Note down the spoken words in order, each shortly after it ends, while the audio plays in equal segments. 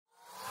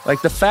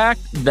Like the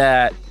fact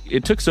that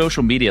it took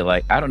social media,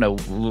 like, I don't know,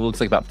 looks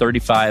like about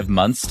 35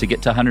 months to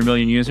get to 100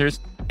 million users.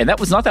 And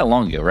that was not that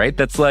long ago, right?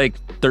 That's like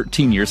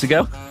 13 years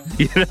ago.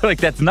 Like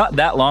that's not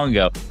that long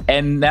ago.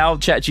 And now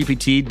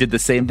ChatGPT did the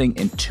same thing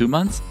in 2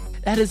 months.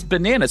 That is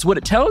bananas. What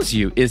it tells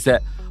you is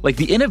that like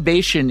the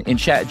innovation in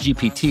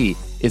ChatGPT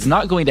is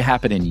not going to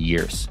happen in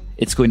years.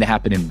 It's going to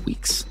happen in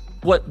weeks.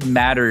 What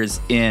matters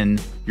in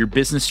your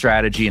business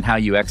strategy and how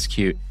you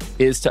execute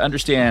is to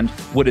understand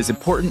what is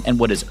important and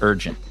what is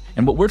urgent.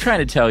 And what we're trying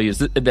to tell you is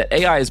that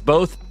AI is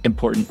both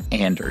important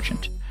and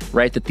urgent,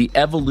 right? That the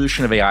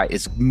evolution of AI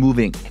is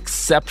moving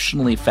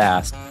exceptionally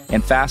fast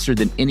and faster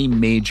than any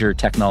major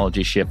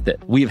technology shift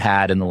that we've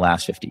had in the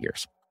last 50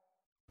 years.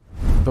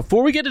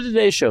 Before we get to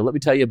today's show, let me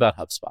tell you about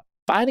HubSpot.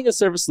 Finding a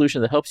service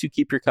solution that helps you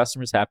keep your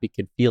customers happy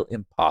can feel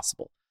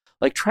impossible.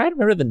 Like try to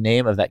remember the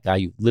name of that guy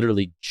you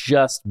literally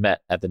just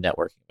met at the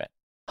networking event.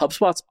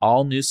 HubSpot's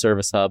all-new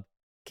Service Hub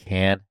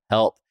can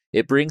help.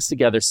 It brings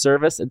together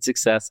service and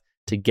success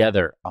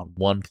together on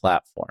one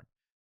platform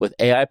with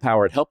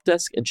AI-powered help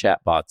desk and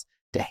chatbots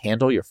to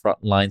handle your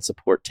frontline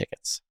support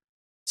tickets.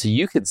 So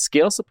you can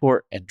scale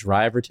support and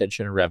drive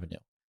retention and revenue.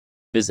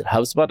 Visit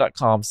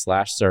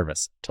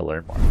HubSpot.com/service to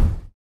learn more.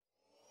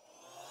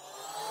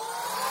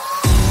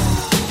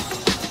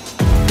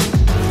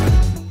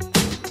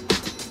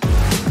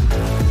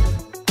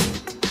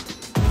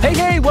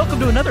 Hey, welcome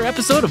to another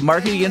episode of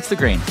Marketing Against the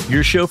Grain,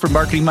 your show for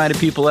marketing-minded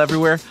people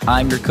everywhere.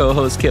 I'm your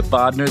co-host, Kip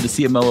Bodner, the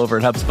CMO over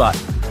at HubSpot.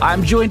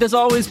 I'm joined, as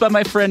always, by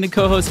my friend and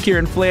co-host,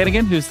 Kieran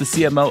Flanagan, who's the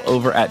CMO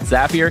over at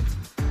Zapier.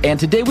 And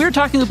today we're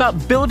talking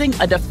about building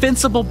a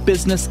defensible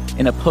business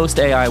in a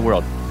post-AI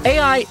world.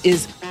 AI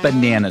is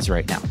bananas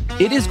right now.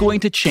 It is going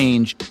to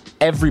change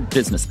every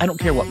business. I don't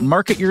care what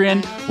market you're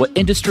in, what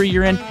industry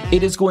you're in.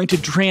 It is going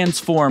to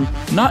transform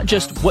not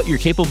just what you're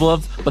capable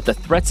of, but the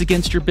threats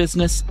against your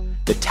business,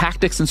 the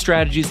tactics and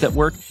strategies that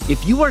work.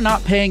 If you are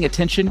not paying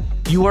attention,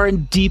 you are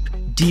in deep,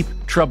 deep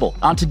trouble.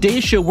 On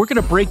today's show, we're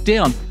going to break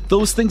down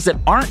those things that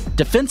aren't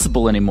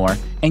defensible anymore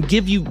and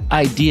give you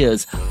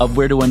ideas of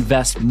where to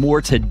invest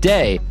more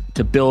today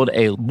to build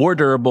a more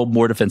durable,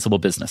 more defensible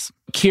business.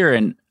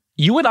 Kieran,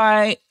 you and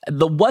I,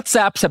 the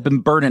WhatsApps have been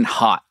burning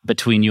hot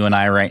between you and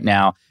I right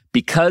now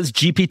because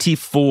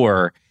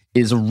GPT-4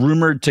 is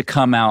rumored to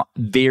come out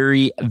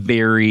very,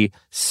 very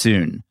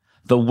soon.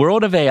 The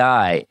world of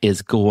AI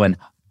is going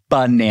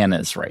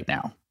bananas right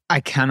now. I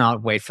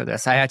cannot wait for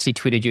this. I actually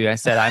tweeted you. I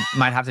said I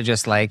might have to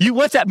just like... You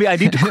WhatsApp me. I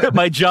need to quit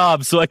my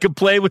job so I can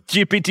play with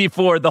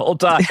GPT-4 the whole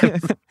time.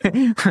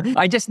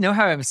 I just know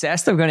how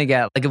obsessed I'm going to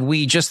get. Like if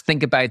we just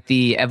think about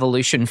the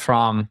evolution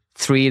from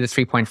 3 to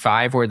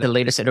 3.5 or the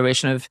latest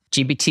iteration of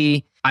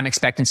GPT, I'm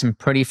expecting some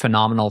pretty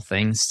phenomenal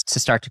things to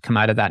start to come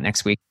out of that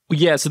next week.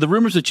 Yeah, so the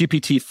rumors with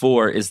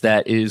GPT-4 is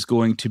that it is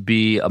going to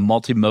be a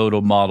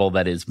multimodal model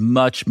that is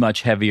much,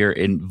 much heavier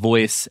in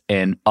voice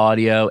and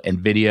audio and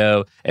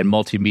video and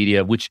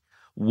multimedia, which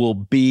will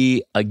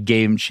be a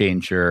game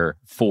changer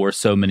for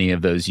so many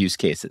of those use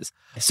cases.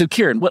 So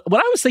Kieran, what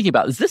I was thinking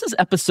about is this is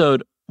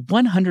episode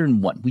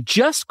 101. We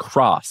just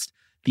crossed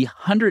the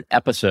 100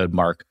 episode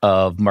mark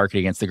of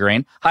Marketing Against the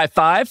Grain. High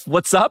five.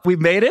 What's up? We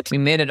made it. We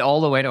made it all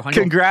the way to 100.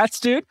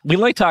 Congrats, dude. We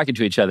like talking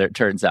to each other, it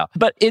turns out.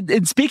 But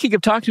in speaking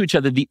of talking to each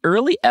other, the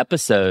early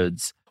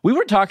episodes, we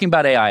weren't talking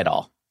about AI at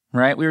all,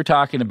 right? We were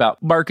talking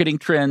about marketing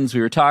trends. We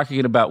were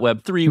talking about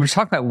Web3. We were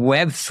talking about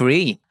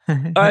Web3.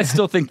 I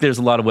still think there's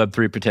a lot of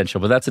Web3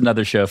 potential, but that's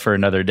another show for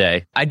another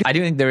day. I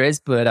do think there is,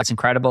 but it's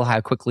incredible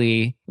how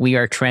quickly we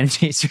are trend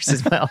chasers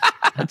as well.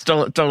 That's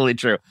totally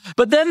true.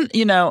 But then,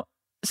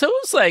 so it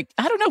was like,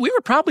 I don't know, we were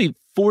probably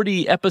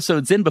 40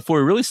 episodes in before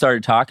we really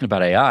started talking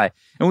about AI. And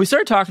when we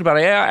started talking about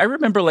AI, I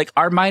remember like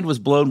our mind was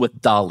blown with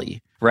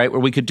DALL-E, right?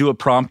 Where we could do a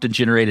prompt and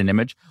generate an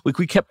image. We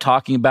kept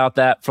talking about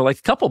that for like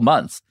a couple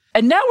months.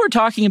 And now we're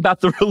talking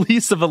about the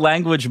release of a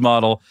language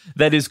model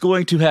that is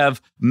going to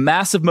have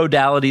massive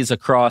modalities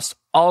across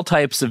all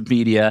types of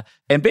media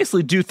and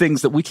basically do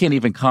things that we can't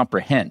even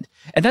comprehend.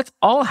 And that's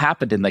all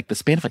happened in like the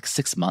span of like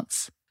 6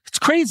 months. It's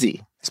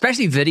crazy.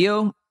 Especially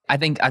video. I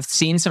think I've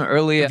seen some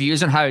early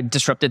views on how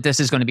disruptive this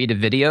is going to be to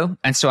video.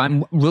 And so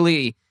I'm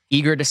really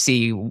eager to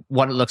see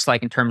what it looks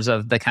like in terms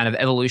of the kind of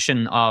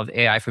evolution of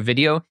AI for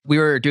video. We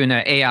were doing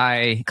an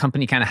AI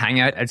company kind of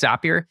hangout at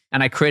Zapier,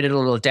 and I created a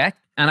little deck.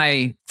 And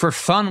I, for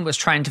fun, was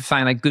trying to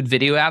find like good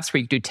video apps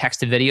where you could do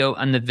text to video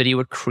and the video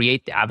would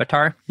create the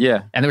avatar.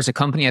 Yeah. And there was a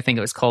company, I think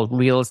it was called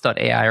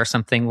Reels.ai or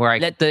something, where I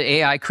let the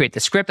AI create the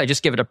script. I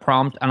just give it a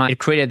prompt and I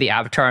created the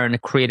avatar and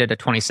it created a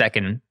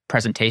 20-second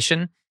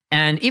presentation.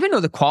 And even though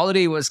the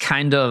quality was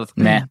kind of,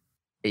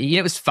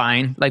 it was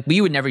fine. Like we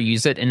would never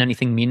use it in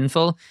anything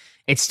meaningful.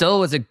 It still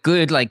was a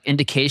good like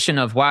indication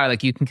of, wow,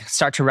 like you can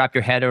start to wrap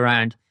your head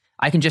around,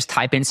 I can just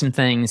type in some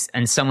things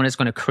and someone is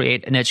going to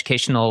create an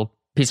educational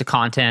piece of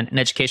content, an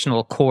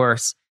educational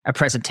course, a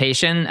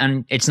presentation.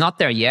 And it's not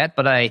there yet,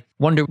 but I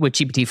wonder with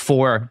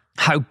GPT-4,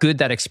 how good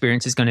that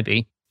experience is going to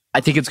be. I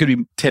think it's going to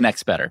be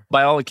 10x better.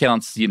 By all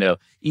accounts,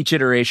 each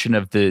iteration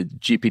of the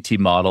GPT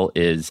model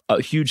is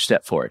a huge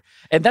step forward.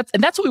 And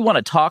that's what we want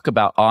to talk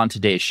about on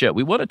today's show.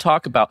 We want to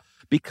talk about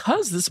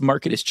because this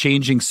market is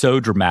changing so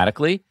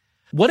dramatically,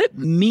 what it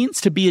means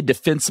to be a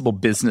defensible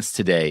business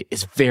today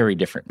is very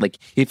different. Like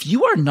if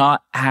you are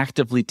not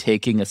actively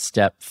taking a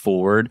step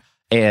forward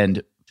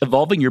and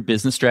evolving your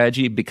business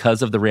strategy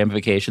because of the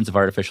ramifications of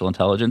artificial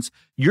intelligence,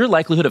 your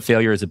likelihood of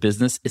failure as a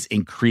business is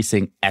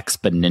increasing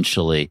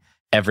exponentially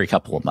every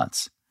couple of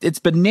months. It's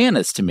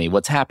bananas to me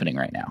what's happening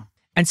right now.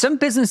 And some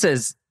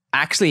businesses,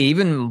 actually,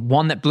 even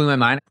one that blew my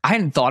mind, I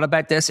hadn't thought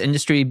about this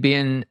industry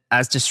being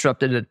as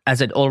disrupted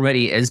as it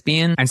already is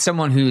being. And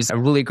someone who's a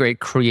really great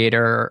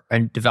creator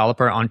and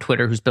developer on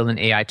Twitter who's building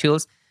AI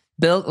tools,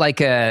 built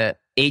like a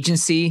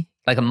agency,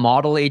 like a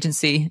model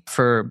agency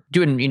for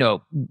doing,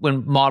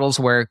 when models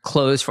wear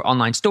clothes for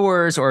online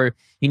stores, or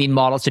you need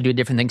models to do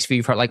different things for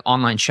you for like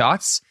online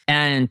shots.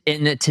 And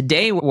in the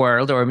today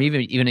world, or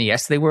even a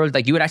yesterday world,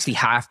 like you would actually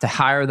have to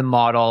hire the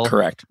model,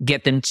 correct,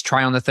 get them to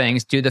try on the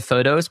things, do the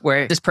photos,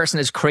 where this person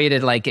has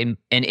created like an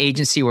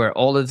agency where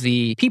all of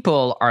the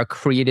people are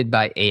created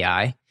by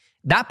AI.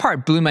 That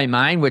part blew my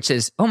mind, which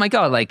is, oh my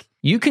God, like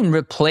you can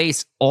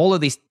replace all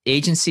of these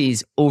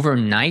agencies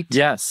overnight.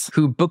 Yes.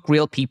 Who book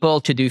real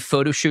people to do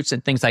photo shoots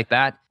and things like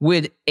that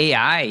with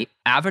AI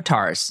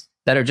avatars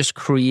that are just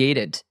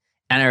created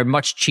and are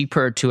much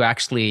cheaper to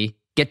actually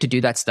get to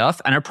do that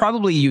stuff and are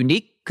probably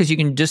unique because you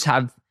can just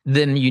have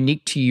them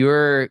unique to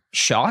your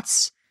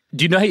shots.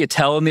 Do you know how you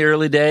tell in the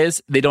early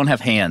days? They don't have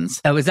hands.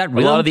 Oh, is that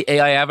real? A lot of the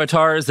AI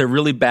avatars, they're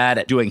really bad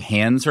at doing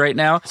hands right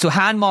now. So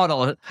hand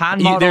model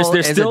there's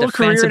is still a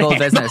defensible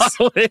business.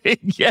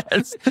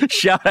 Yes.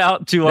 Shout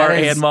out to our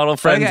hand model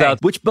friends out.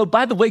 But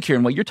by the way,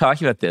 Kieran, while you're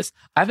talking about this,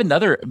 I have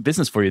another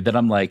business for you that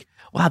I'm like,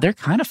 wow, they're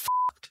kind of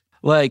fucked.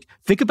 Like,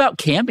 think about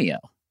Cameo.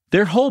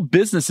 Their whole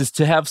business is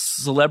to have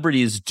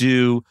celebrities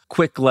do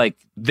quick, like,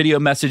 video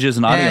messages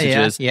and audio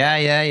messages.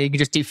 Yeah. You can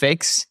just do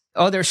fakes.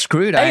 Oh, they're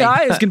screwed.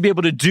 AI is going to be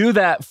able to do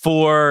that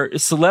for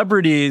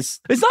celebrities.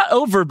 It's not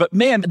over, but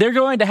man, they're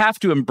going to have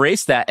to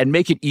embrace that and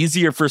make it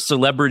easier for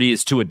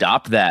celebrities to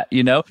adopt that,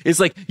 It's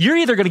like, you're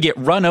either going to get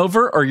run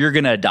over or you're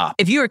going to adopt.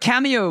 If you're a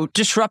Cameo,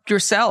 disrupt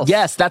yourself.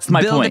 Yes, that's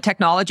my point. Build the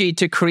technology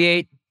to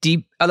create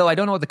deep, although I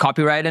don't know what the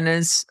copywriting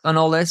is on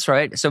all this,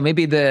 right? So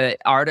maybe the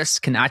artists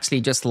can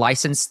actually just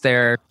license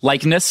their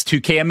likeness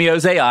to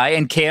Cameo's AI,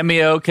 and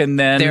Cameo can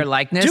then their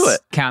likeness do it.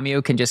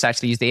 Cameo can just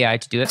actually use the AI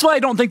to do it. That's why I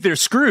don't think they're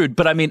screwed,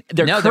 but I mean,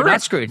 they're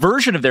not screwed.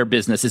 Version of their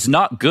business is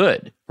not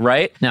good,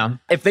 right? No.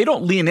 If they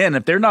don't lean in,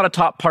 if they're not a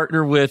top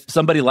partner with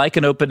somebody like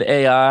an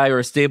OpenAI or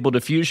a Stable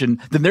Diffusion,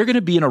 then they're going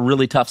to be in a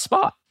really tough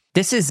spot.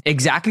 This is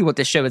exactly what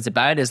this show is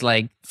about, is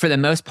like, for the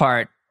most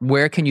part,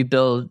 where can you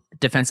build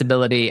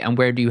defensibility and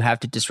where do you have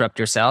to disrupt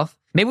yourself?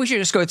 Maybe we should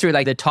just go through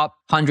like the top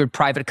 100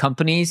 private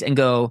companies and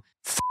go,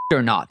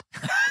 or not.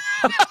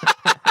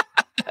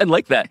 I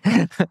like that.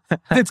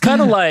 It's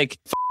kind of like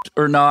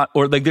or not,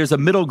 or like there's a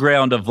middle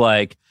ground of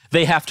like,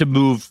 they have to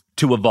move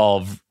to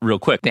evolve real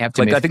quick. They have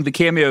to move. I think the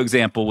Cameo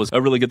example was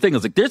a really good thing.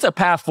 It's like, there's a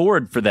path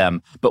forward for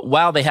them, but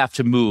wow, they have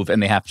to move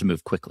and they have to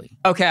move quickly.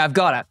 Okay, I've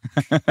got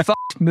it.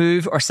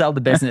 Move or sell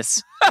the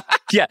business.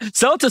 Yeah,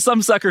 sell it to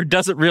some sucker who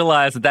doesn't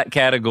realize that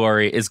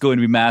category is going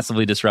to be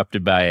massively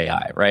disrupted by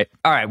AI, right?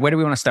 All right, where do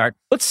we want to start?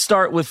 Let's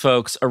start with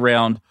folks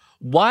around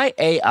why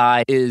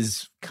AI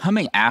is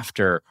coming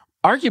after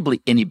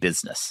arguably any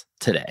business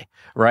today,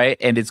 right?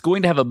 And it's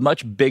going to have a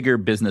much bigger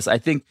business. I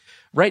think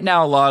right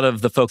now, a lot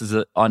of the focus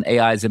is on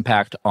AI's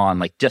impact on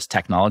like just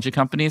technology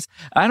companies.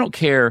 I don't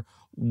care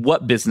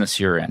what business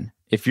you're in.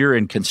 If you're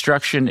in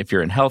construction, if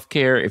you're in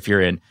healthcare, if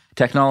you're in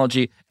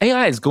technology,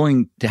 AI is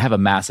going to have a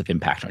massive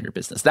impact on your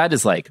business. That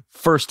is like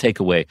first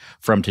takeaway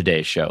from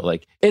today's show.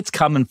 Like, it's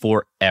coming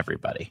for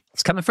everybody.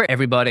 It's coming for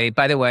everybody.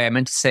 By the way, I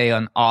meant to say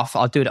on off,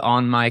 I'll do it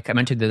on mic. I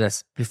meant to do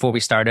this before we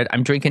started.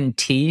 I'm drinking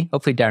tea.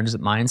 Hopefully Darren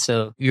doesn't mind.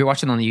 So if you're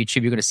watching on the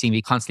YouTube, you're going to see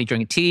me constantly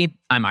drinking tea.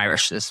 I'm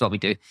Irish. This is what we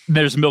do.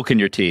 There's milk in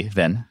your tea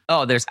then.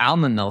 Oh, there's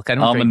almond milk. I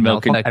don't drink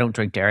milk. I don't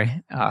drink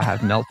dairy. I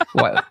have milk.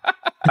 What?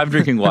 I'm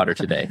drinking water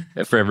today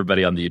for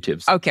everybody on the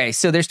YouTubes. Okay,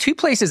 so there's two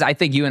places I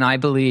think you and I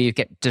believe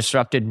get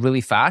disrupted really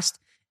fast.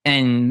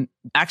 And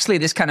actually,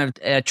 this kind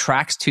of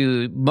tracks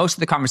to most of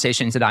the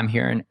conversations that I'm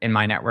hearing in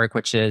my network,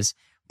 which is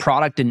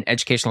product and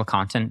educational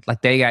content.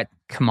 Like, they get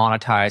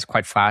commoditized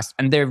quite fast,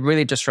 and they're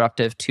really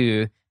disruptive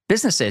to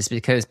businesses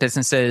because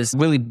businesses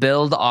really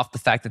build off the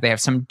fact that they have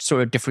some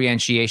sort of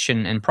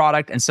differentiation in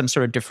product and some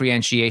sort of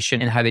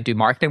differentiation in how they do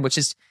marketing, which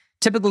is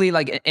typically,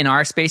 like in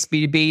our space,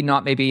 B2B,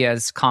 not maybe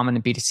as common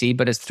in B2C,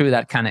 but it's through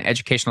that kind of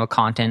educational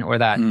content or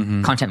that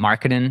content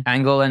marketing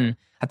angle. And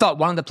I thought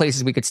one of the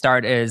places we could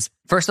start is,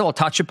 first of all,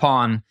 touch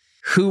upon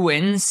who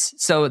wins.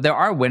 So there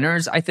are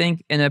winners, I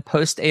think, in a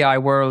post-AI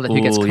world and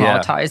who gets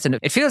commoditized. Yeah. And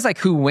it feels like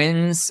who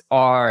wins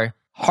are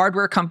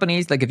hardware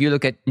companies. Like if you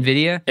look at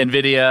NVIDIA,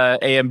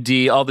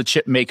 AMD, all the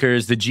chip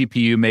makers, the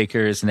GPU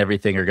makers and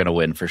everything are going to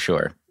win for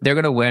sure. They're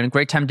going to win.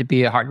 Great time to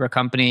be a hardware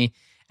company.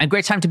 And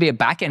great time to be a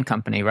back-end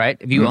company, right?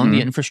 If you own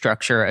the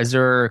infrastructure, as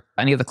there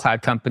any of the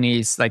cloud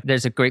companies, like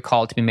there's a great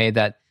call to be made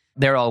that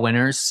they're all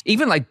winners.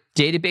 Even like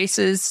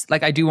databases,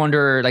 like I do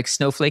wonder, like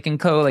Snowflake and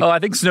co. Like, I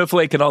think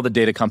Snowflake and all the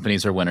data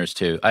companies are winners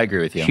too. I agree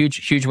with you.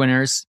 Huge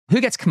winners.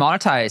 Who gets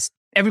commoditized?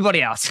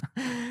 everybody else.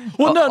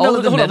 Well, no, all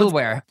of the hold on.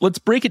 middleware. Let's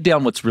break it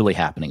down what's really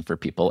happening for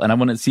people. And I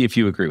want to see if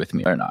you agree with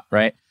me or not,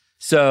 right?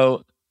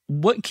 So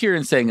what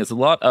Kieran's saying is a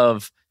lot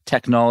of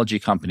technology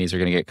companies are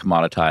going to get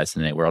commoditized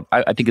in the world.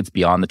 I think it's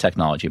beyond the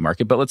technology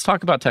market, but let's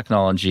talk about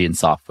technology and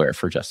software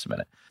for just a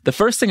minute. The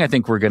first thing I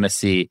think we're going to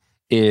see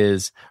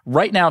is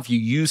right now, if you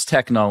use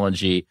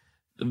technology,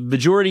 the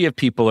majority of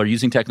people are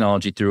using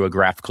technology through a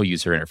graphical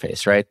user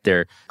interface, right?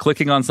 They're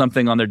clicking on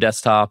something on their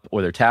desktop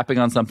or they're tapping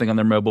on something on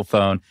their mobile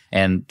phone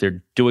and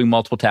they're doing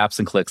multiple taps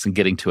and clicks and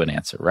getting to an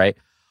answer, right?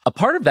 A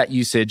part of that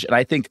usage, and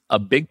I think a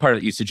big part of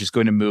that usage is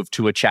going to move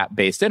to a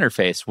chat-based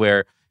interface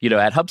where,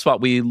 at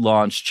HubSpot, we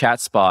launched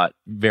ChatSpot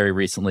very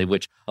recently,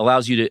 which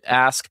allows you to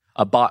ask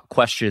a bot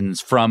questions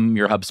from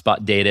your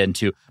HubSpot data and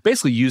to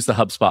basically use the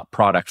HubSpot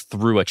product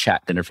through a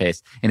chat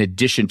interface in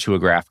addition to a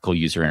graphical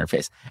user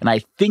interface. And I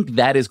think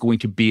that is going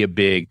to be a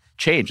big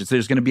change. So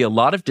there's going to be a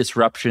lot of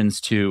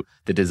disruptions to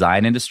the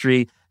design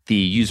industry, the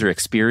user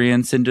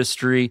experience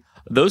industry.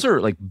 Those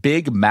are like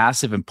big,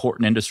 massive,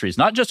 important industries,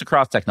 not just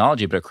across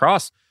technology, but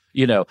across,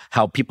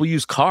 how people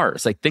use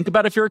cars. Like think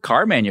about if you're a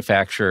car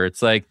manufacturer,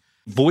 it's like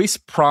voice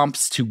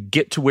prompts to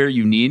get to where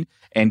you need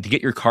and to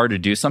get your car to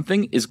do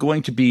something is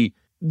going to be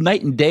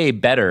night and day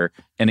better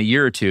in a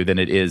year or two than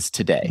it is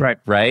today.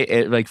 Right.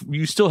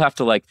 You still have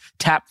to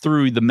tap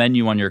through the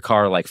menu on your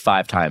car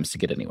 5 times to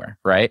get anywhere.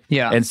 Right.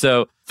 Yeah. And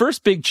so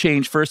first big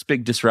change, first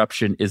big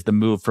disruption is the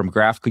move from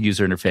graphical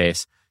user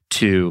interface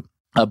to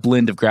a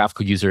blend of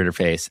graphical user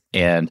interface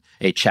and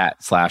a chat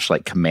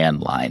 /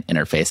 command line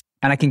interface.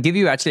 And I can give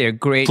you actually a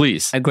great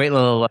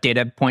little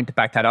data point to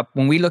back that up.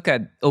 When we look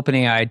at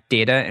OpenAI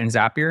data in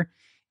Zapier,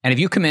 and if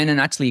you come in and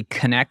actually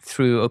connect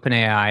through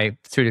OpenAI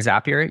through to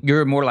Zapier,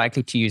 you're more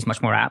likely to use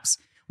much more apps,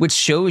 which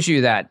shows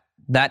you that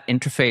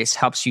interface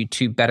helps you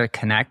to better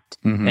connect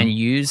and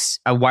use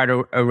a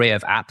wider array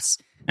of apps.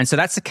 And so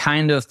that's the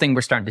kind of thing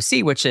we're starting to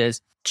see, which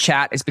is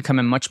chat is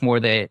becoming much more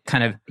the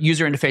kind of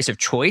user interface of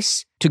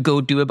choice to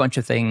go do a bunch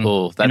of things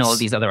in all of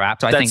these other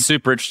apps. So I think that's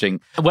super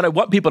interesting. What I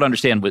want people to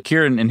understand with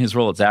Kieran in his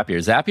role at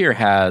Zapier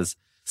has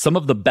some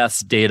of the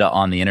best data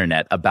on the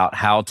internet about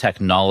how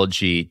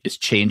technology is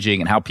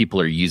changing and how people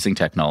are using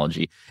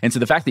technology. And so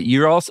the fact that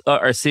you also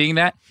are seeing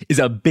that is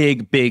a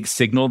big, big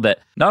signal that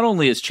not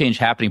only is change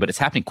happening, but it's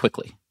happening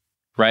quickly.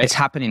 Right? It's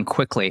happening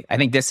quickly. I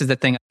think this is the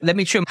thing. Let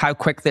me show him how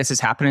quick this is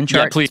happening,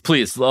 chart. Yeah,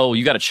 please. Oh,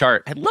 you got a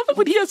chart. I love it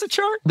when he has a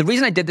chart. The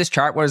reason I did this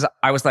chart was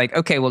I was like,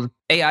 okay, well,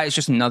 AI is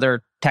just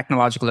another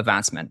technological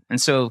advancement. And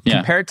so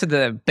compared to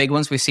the big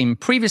ones we've seen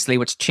previously,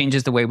 which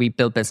changes the way we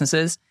build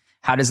businesses,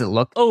 how does it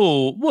look?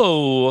 Oh,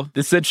 whoa.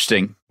 This is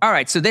interesting. All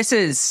right. So this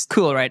is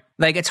cool, right?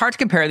 It's hard to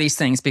compare these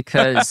things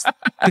because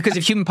of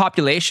human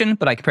population,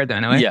 but I compared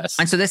them anyway. Yes.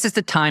 And so this is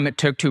the time it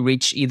took to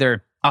reach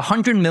either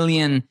 100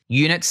 million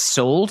units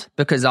sold,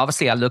 because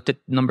obviously I looked at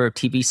number of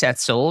TV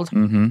sets sold.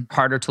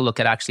 Harder to look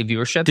at actually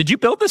viewership. Did you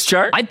build this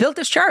chart? I built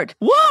this chart.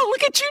 Whoa,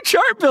 look at you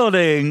chart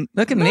building.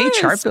 Look at me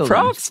chart building.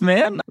 Props,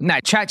 man.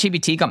 Nah,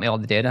 ChatGPT got me all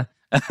the data.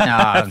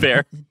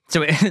 Fair.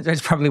 So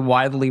it's probably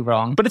wildly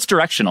wrong. But it's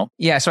directional.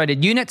 Yeah, so I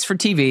did units for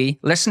TV,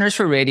 listeners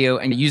for radio,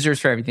 and users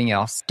for everything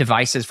else,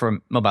 devices for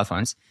mobile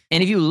phones.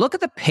 And if you look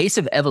at the pace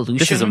of evolution...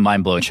 This is a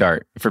mind-blowing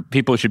chart. For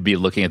people who should be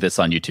looking at this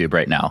on YouTube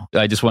right now.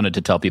 I just wanted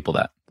to tell people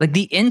that.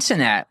 The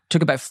internet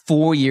took about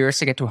 4 years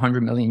to get to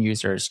 100 million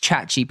users.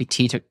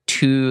 ChatGPT took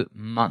 2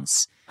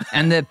 months.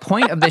 And the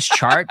point of this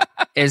chart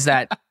is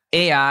that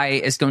AI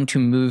is going to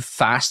move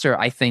faster,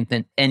 I think,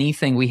 than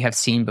anything we have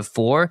seen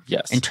before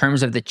in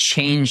terms of the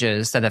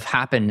changes that have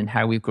happened in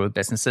how we grow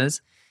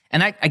businesses.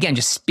 And that, again,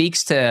 just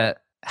speaks to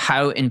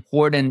how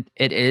important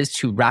it is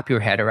to wrap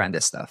your head around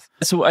this stuff.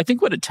 So I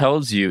think what it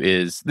tells you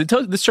is,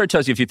 this chart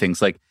tells you a few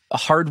things, like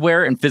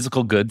hardware and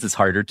physical goods is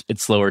harder,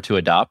 it's slower to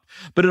adopt.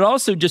 But it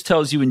also just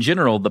tells you in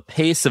general, the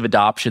pace of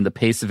adoption, the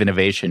pace of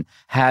innovation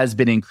has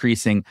been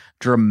increasing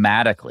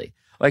dramatically.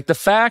 Like the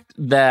fact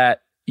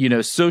that,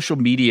 social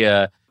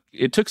media...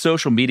 It took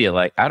social media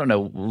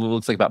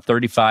looks like about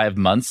 35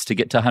 months to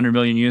get to 100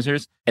 million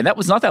users. And that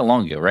was not that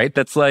long ago, right?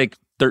 That's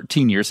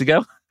 13 years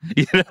ago.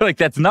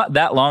 That's not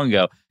that long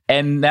ago.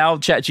 And now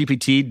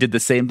ChatGPT did the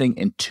same thing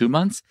in 2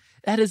 months.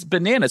 That is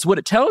bananas. What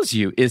it tells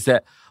you is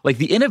that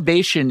the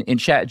innovation in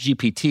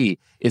ChatGPT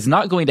is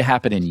not going to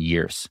happen in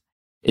years.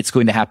 It's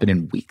going to happen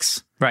in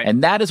weeks. Right.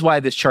 And that is why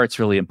this chart's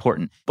really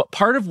important. But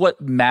part of what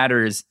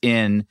matters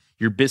in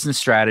your business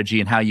strategy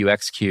and how you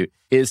execute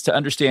is to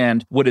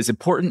understand what is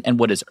important and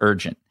what is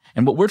urgent.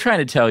 And what we're trying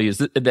to tell you is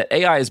that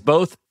AI is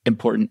both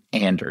important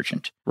and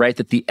urgent, right?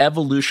 That the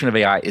evolution of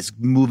AI is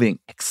moving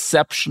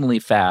exceptionally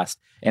fast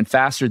and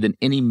faster than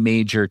any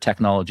major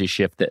technology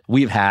shift that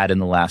we've had in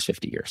the last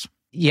 50 years.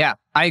 Yeah,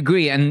 I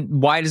agree.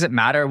 And why does it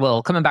matter?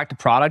 Well, coming back to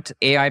product,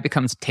 AI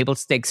becomes table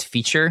stakes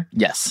feature.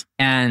 Yes.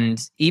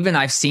 And even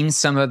I've seen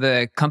some of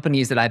the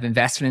companies that I've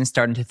invested in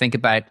starting to think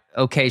about,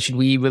 okay, should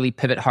we really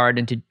pivot hard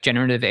into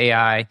generative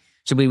AI?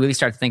 Should we really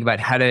start to think about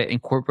how to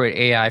incorporate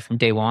AI from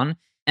day one?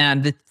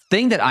 And the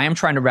thing that I am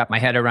trying to wrap my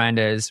head around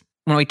is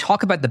when we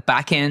talk about the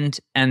back end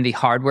and the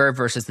hardware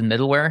versus the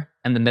middleware,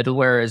 and the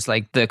middleware is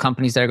the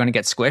companies that are going to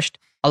get squished,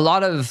 a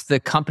lot of the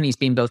companies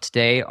being built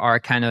today are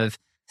kind of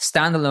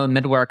standalone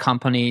middleware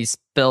companies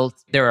built.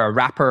 They're a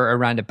wrapper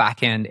around a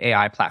backend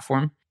AI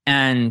platform.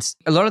 And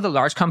a lot of the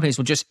large companies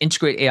will just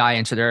integrate AI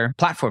into their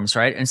platforms,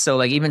 right? And so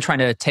like even trying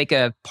to take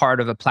a part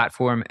of a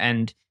platform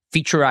and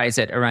featureize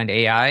it around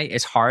AI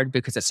is hard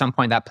because at some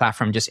point that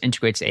platform just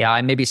integrates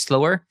AI, maybe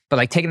slower, but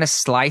like taking a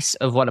slice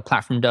of what a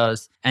platform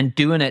does and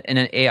doing it in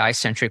an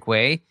AI-centric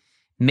way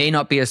may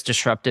not be as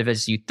disruptive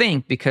as you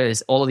think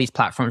because all of these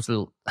platforms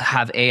will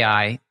have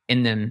AI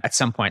in them at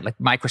some point, like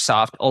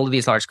Microsoft, all of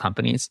these large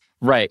companies.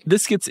 Right.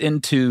 This gets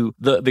into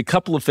the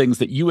couple of things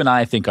that you and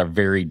I think are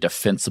very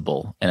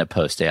defensible in a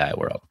post-AI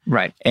world.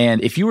 Right.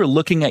 And if you were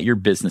looking at your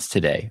business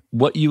today,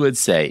 what you would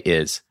say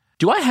is,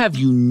 do I have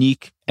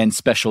unique and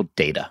special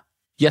data?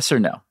 Yes or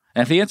no?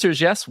 And if the answer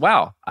is yes,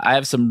 wow, I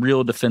have some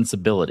real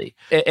defensibility.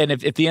 And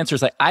if the answer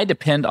is like, I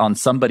depend on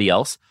somebody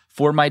else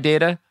for my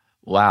data,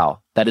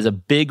 wow, that is a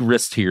big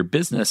risk to your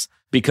business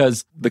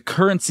because the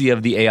currency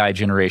of the AI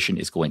generation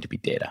is going to be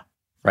data,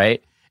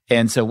 right?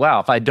 And so, wow,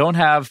 if I don't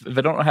have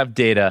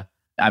data,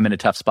 I'm in a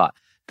tough spot.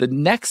 The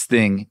next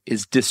thing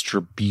is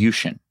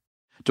distribution.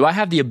 Do I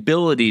have the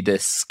ability to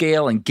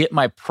scale and get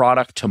my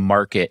product to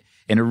market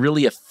in a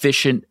really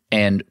efficient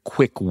and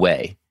quick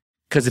way?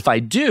 Because if I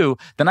do,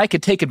 then I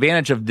could take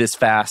advantage of this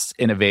fast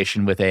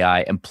innovation with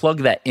AI and plug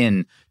that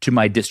in to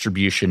my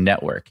distribution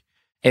network.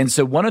 And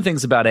so one of the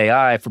things about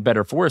AI, for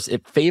better or for worse,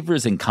 it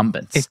favors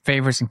incumbents. It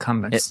favors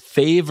incumbents. It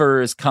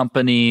favors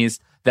companies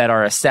that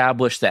are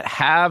established, that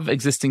have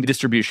existing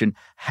distribution,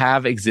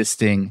 have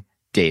existing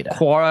data.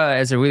 Quora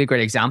is a really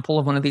great example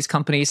of one of these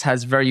companies,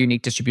 has very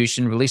unique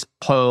distribution, released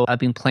Poe. I've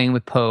been playing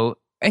with Poe.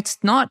 It's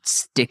not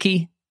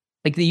sticky.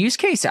 Like the use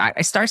case,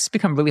 it starts to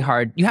become really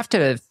hard. You have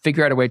to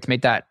figure out a way to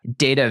make that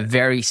data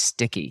very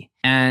sticky.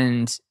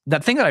 And the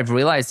thing that I've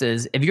realized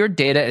is if your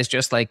data is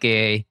just like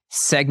a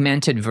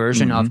segmented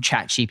version of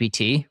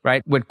ChatGPT,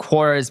 right? With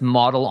Quora's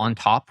model on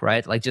top,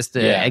 right? Like just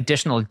the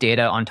additional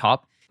data on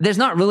top. There's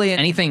not really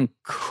anything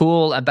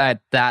cool about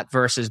that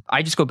versus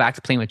I just go back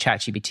to playing with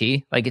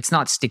ChatGPT. Like it's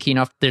not sticky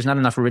enough. There's not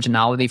enough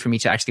originality for me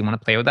to actually want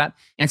to play with that.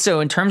 And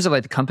so in terms of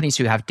like the companies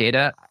who have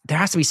data, there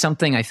has to be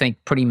something I think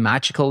pretty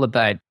magical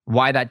about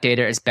why that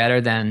data is better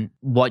than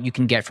what you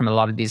can get from a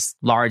lot of these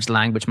large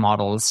language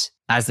models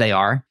as they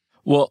are.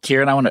 Well,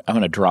 Kieran, I want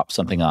to drop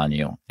something on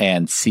you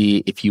and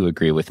see if you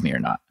agree with me or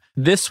not.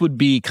 This would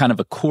be kind of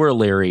a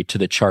corollary to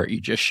the chart you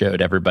just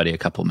showed everybody a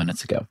couple of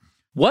minutes ago.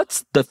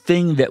 What's the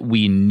thing that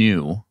we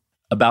knew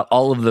about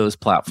all of those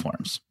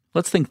platforms?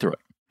 Let's think through it.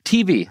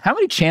 TV. How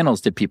many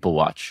channels did people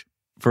watch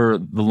for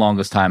the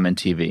longest time in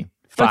TV?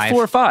 5. Like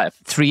 4 or 5.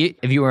 3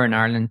 if you were in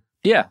Ireland.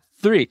 Yeah,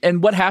 3.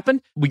 And what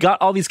happened? We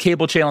got all these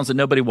cable channels that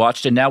nobody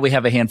watched, and now we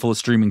have a handful of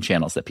streaming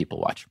channels that people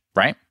watch,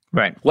 right?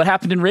 Right. What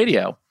happened in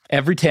radio?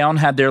 Every town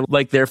had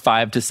their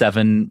 5 to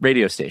 7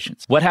 radio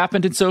stations. What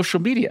happened in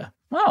social media?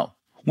 Well,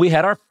 we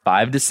had our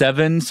 5 to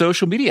 7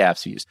 social media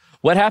apps we used.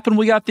 What happened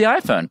when we got the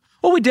iPhone?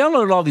 Well, we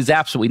downloaded all these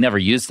apps, but we never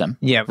used them.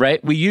 Yeah.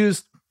 Right? We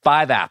used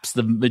 5 apps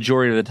the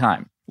majority of the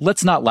time.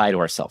 Let's not lie to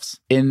ourselves.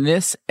 In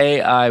this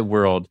AI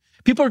world,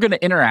 people are going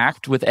to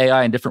interact with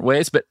AI in different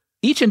ways, but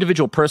each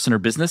individual person or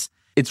business,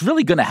 it's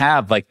really going to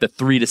have like the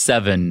 3 to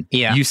 7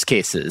 use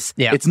cases.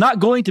 Yeah. It's not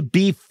going to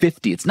be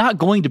 50. It's not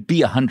going to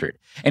be 100.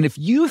 And if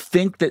you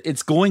think that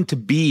it's going to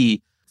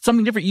be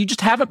something different, you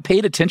just haven't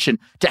paid attention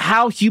to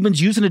how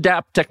humans use and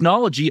adapt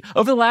technology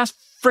over the last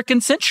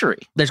frickin' century.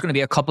 There's going to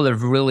be a couple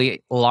of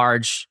really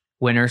large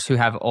winners who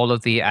have all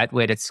of the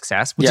outweighed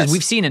success, which is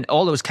we've seen in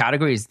all those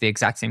categories, the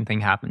exact same thing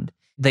happened.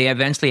 They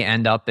eventually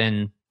end up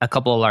in a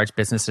couple of large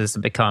businesses that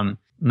become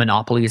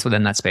monopolies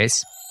within that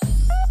space.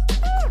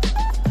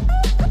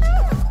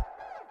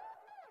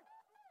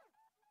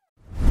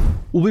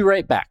 We'll be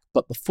right back.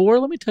 But before,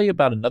 let me tell you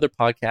about another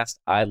podcast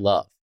I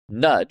love.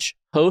 Nudge,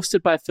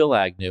 hosted by Phil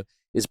Agnew,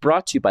 is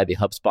brought to you by the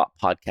HubSpot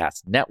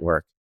Podcast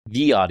Network,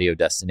 the audio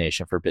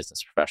destination for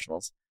business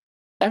professionals.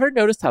 Ever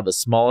noticed how the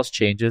smallest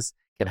changes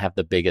can have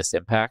the biggest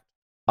impact?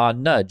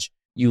 On Nudge,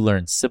 you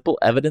learn simple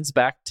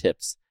evidence-backed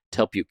tips to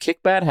help you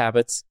kick bad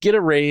habits, get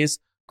a raise,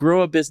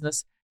 grow a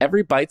business.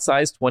 Every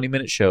bite-sized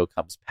 20-minute show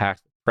comes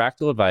packed with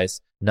practical advice.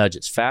 Nudge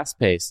is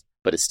fast-paced,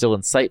 but is still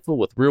insightful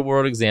with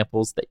real-world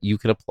examples that you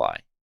can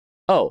apply.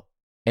 Oh,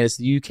 and it's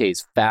the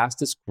UK's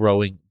fastest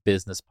growing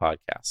business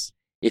podcast.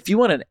 If you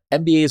want an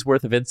MBA's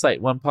worth of insight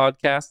in one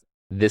podcast,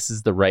 this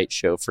is the right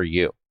show for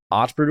you.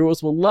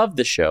 Entrepreneurs will love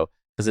this show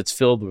because it's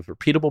filled with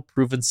repeatable,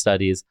 proven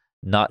studies,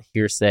 not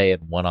hearsay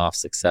and one-off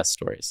success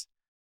stories.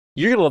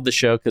 You're going to love the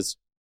show because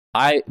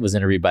I was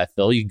interviewed by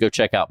Phil. You can go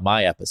check out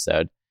my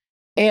episode.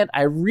 And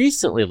I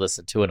recently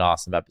listened to an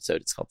awesome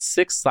episode. It's called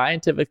 6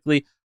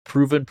 Scientifically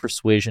Proven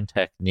Persuasion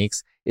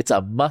Techniques. It's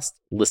a must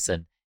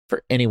listen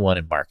for anyone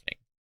in marketing.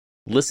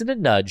 Listen to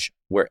Nudge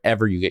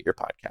wherever you get your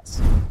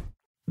podcasts.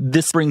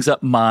 this brings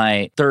up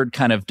my third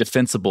kind of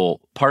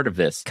defensible part of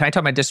this. Can I talk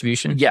about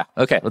distribution? Yeah.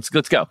 Okay. Let's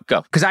go.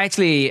 Go. Because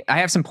I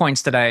have some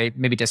points that I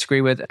maybe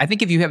disagree with. I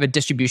think if you have a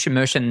distribution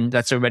motion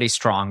that's already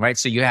strong, right?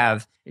 So you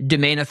have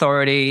domain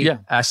authority,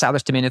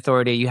 established domain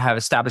authority, you have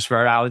established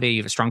virality, you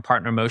have a strong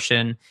partner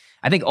motion.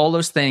 I think all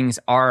those things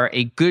are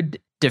a good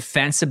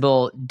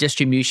defensible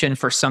distribution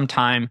for some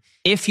time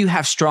if you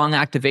have strong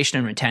activation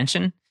and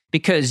retention,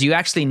 because you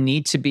actually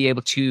need to be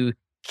able to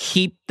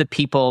keep the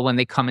people when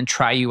they come and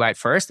try you out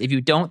first. If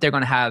you don't, they're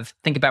going to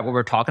think about what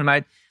we're talking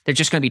about. There's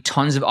just going to be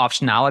tons of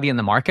optionality in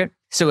the market.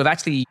 So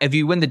if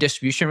you win the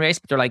distribution race,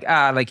 they're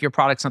like your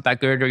product's not that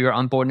good or your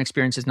onboarding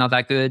experience is not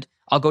that good,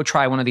 I'll go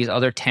try one of these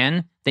other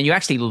 10, then you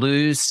actually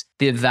lose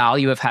the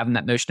value of having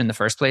that motion in the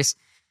first place.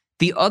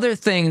 The other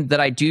thing that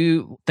I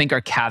do think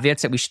are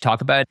caveats that we should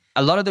talk about,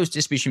 a lot of those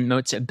distribution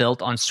moats are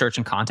built on search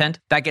and content.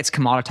 That gets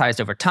commoditized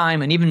over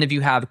time. And even if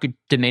you have good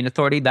domain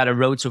authority, that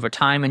erodes over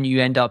time and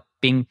you end up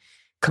being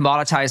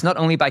commoditized not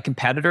only by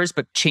competitors,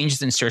 but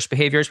changes in search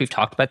behaviors. We've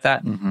talked about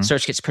that. Mm-hmm.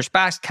 Search gets pushed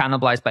back,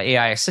 cannibalized by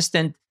AI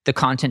assistant. The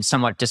content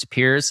somewhat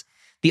disappears.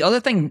 The other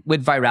thing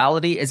with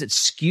virality is it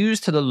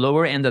skews to the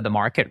lower end of the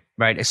market,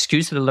 right? It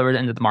skews to the lower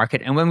end of the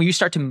market. And when you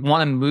start to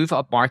want to move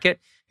up market,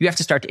 you have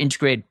to start to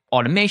integrate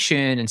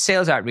automation and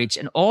sales outreach,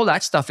 and all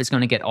that stuff is going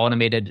to get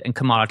automated and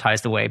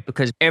commoditized away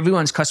because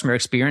everyone's customer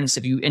experience,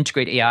 if you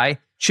integrate AI,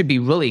 should be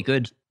really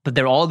good, but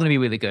they're all going to be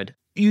really good.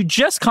 You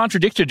just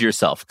contradicted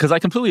yourself because I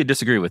completely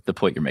disagree with the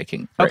point you're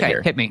making. Right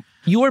here. Hit me.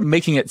 You are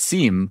making it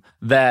seem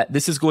that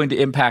this is going to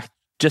impact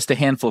just a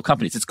handful of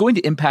companies. It's going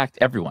to impact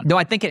everyone. No,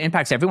 I think it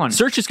impacts everyone.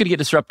 Search is going to get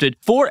disrupted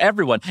for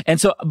everyone. And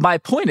so my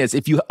point is,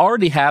 if you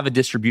already have a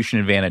distribution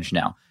advantage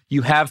now,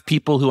 you have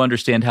people who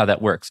understand how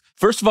that works.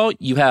 First of all,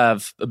 you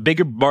have a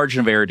bigger margin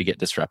of error to get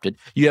disrupted.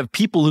 You have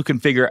people who can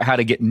figure out how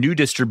to get new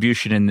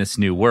distribution in this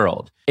new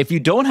world. If you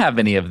don't have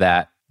any of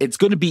that, it's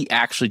going to be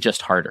actually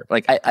just harder.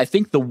 Like I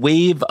think the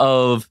wave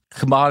of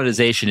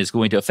commoditization is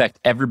going to affect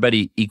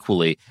everybody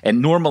equally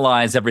and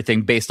normalize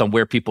everything based on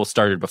where people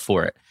started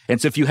before it. And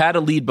so if you had a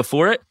lead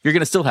before it, you're going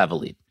to still have a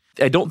lead.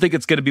 I don't think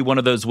it's going to be one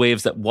of those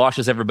waves that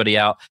washes everybody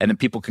out and then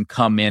people can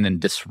come in and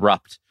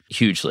disrupt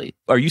hugely.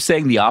 Are you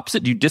saying the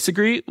opposite? Do you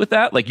disagree with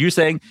that? Like you're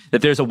saying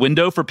that there's a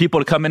window for people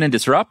to come in and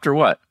disrupt or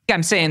what?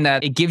 I'm saying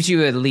that it gives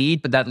you a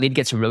lead, but that lead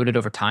gets eroded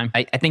over time.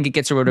 I think it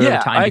gets eroded over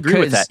time. I agree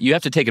with that. You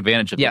have to take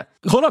advantage of it.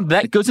 Hold on.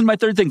 That goes into my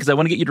third thing because I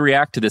want to get you to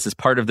react to this as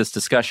part of this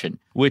discussion,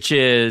 which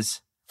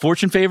is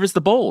fortune favors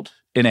the bold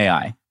in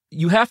AI.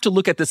 You have to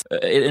look at this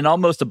in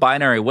almost a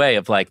binary way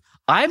of like,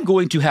 I'm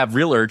going to have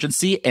real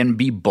urgency and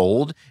be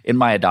bold in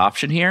my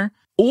adoption here,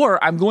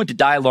 or I'm going to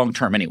die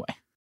long-term anyway.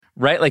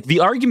 Right? Like the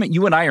argument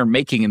you and I are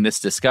making in this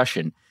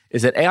discussion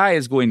is that AI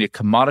is going to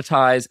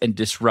commoditize and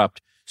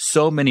disrupt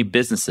so many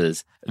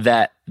businesses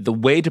that the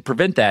way to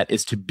prevent that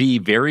is to be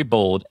very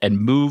bold and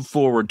move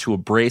forward to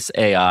embrace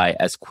AI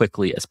as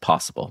quickly as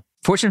possible.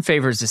 Fortune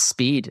favors the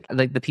speed,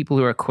 like the people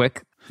who are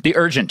quick. The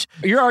urgent.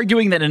 You're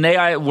arguing that in an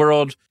AI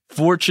world,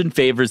 fortune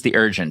favors the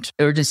urgent.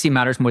 Urgency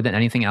matters more than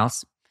anything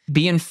else.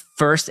 Being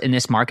first in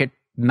this market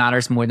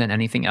matters more than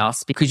anything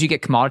else because you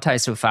get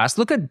commoditized so fast.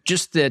 Look at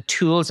just the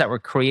tools that were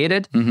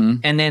created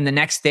and then the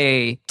next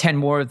day 10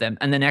 more of them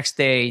and the next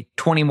day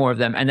 20 more of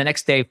them and the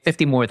next day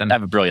 50 more of them. I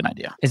have a brilliant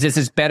idea. Is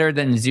this better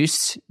than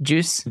Zeus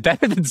juice?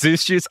 Better than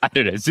Zeus juice? I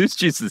don't know. Zeus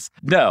juice is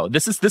no.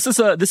 This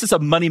is a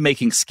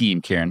money-making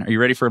scheme, Kieran. Are you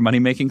ready for a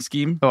money-making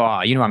scheme?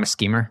 Oh, you know I'm a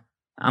schemer.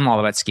 I'm all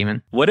about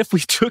scheming. What if we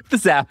took the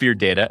Zapier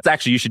data?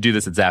 Actually, you should do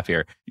this at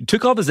Zapier. You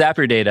took all the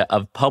Zapier data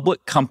of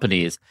public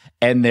companies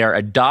and their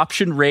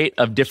adoption rate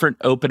of different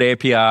open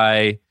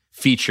API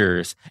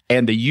features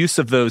and the use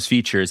of those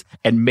features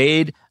and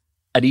made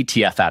an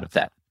ETF out of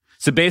that.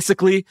 So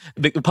basically,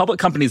 the public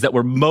companies that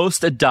were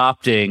most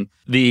adopting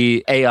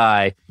the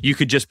AI, you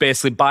could just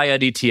basically buy an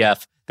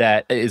ETF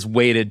that is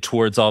weighted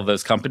towards all of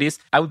those companies.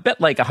 I would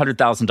bet like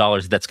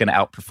 $100,000 that's going to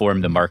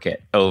outperform the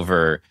market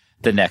over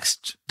the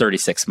next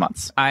 36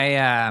 months.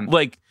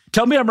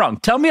 Tell me I'm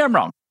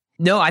wrong.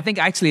 No, I think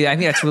that's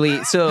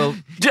really so.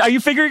 Are you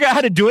figuring out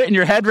how to do it in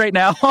your head right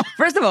now?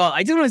 First of all,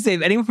 I just want to say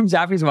if anyone from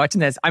Zapier is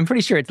watching this, I'm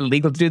pretty sure it's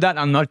illegal to do that.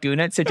 I'm not doing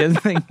it, so it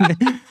doesn't think.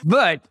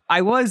 But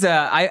I was.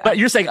 But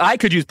you're saying I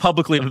could use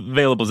publicly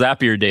available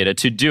Zapier data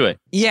to do it.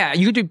 Yeah,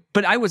 you could do.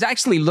 But I was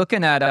actually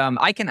looking at.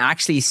 I can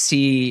actually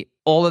see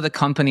all of the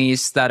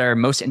companies that are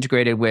most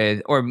integrated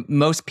with, or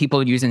most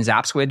people using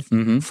Zaps with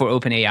for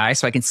OpenAI.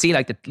 So I can see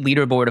like the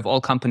leaderboard of all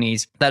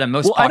companies that are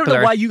most popular. I don't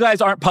know why you guys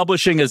aren't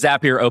publishing a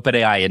Zapier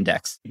OpenAI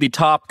index. The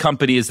top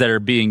companies that are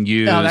being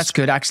used. Oh, that's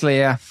good. Actually,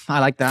 yeah, I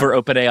like that. For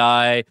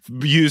OpenAI,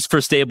 used for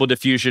stable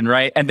diffusion,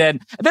 right? And then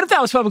if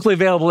that was publicly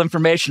available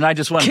information, I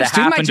just wanted to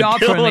happen to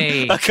build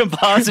a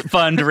composite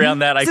fund around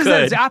that. I could.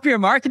 This is a Zapier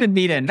marketing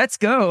meeting. Let's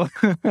go.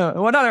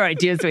 What other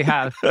ideas do we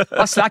have?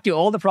 I'll slack you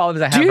all the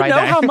problems I have right now.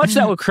 Do you know how much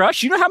that would crush?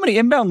 You know how many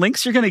inbound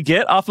links you're going to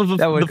get off of the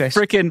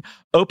freaking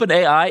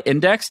OpenAI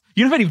index?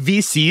 You know how many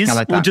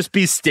VCs will just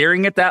be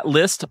staring at that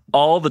list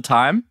all the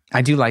time?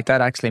 I do like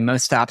that, actually.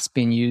 Most apps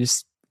being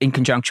used in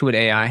conjunction with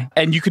AI.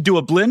 And you could do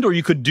a blend, or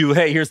you could do,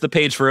 hey, here's the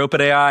page for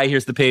OpenAI,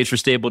 here's the page for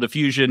Stable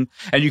Diffusion.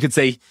 And you could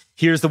say,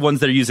 here's the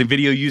ones that are using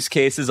video use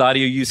cases,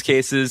 audio use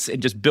cases,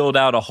 and just build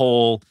out a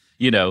whole,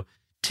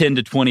 10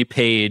 to 20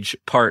 page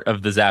part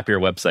of the Zapier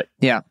website.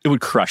 Yeah. It would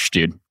crush,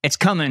 dude. It's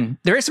coming.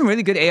 There is some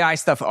really good AI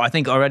stuff, I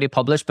think, already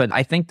published, but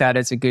I think that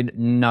is a good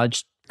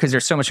nudge because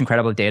there's so much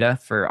incredible data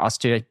for us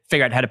to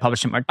figure out how to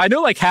publish it. I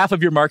know like half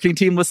of your marketing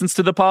team listens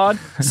to the pod.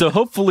 So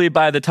hopefully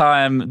by the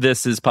time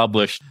this is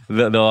published,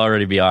 they'll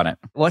already be on it.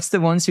 What's the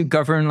ones who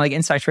govern like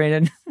insider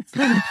trading?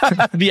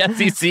 The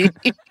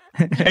SEC.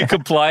 And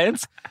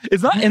compliance.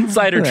 It's not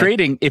insider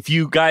trading if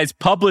you guys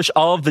publish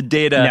all of the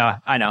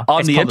data I know. on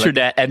it's the public.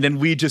 internet, and then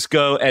we just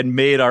go and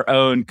made our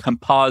own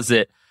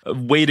composite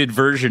weighted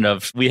version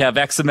of, we have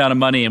X amount of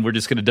money and we're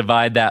just going to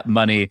divide that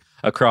money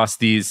across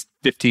these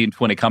 15,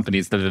 20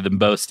 companies that are the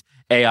most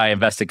AI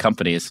invested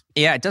companies.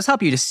 Yeah, it does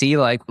help you to see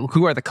like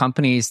who are the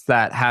companies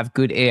that have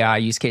good AI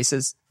use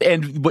cases.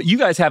 And what you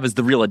guys have is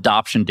the real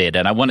adoption data.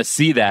 And I want to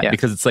see that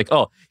because it's like,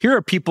 oh, here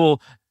are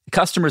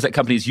customers at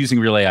companies using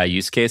real AI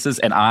use cases.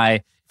 And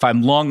if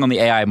I'm long on the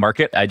AI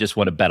market, I just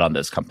want to bet on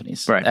those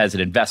companies as an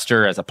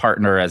investor, as a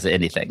partner, as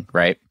anything,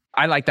 right?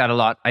 I like that a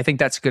lot. I think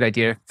that's a good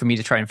idea for me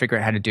to try and figure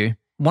out how to do.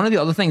 One of the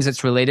other things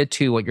that's related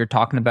to what you're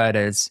talking about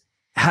is,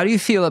 how do you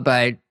feel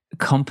about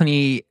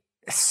company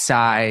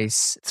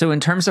size? So in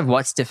terms of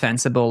what's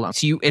defensible,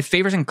 it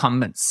favors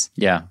incumbents.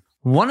 Yeah.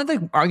 One of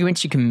the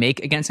arguments you can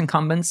make against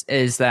incumbents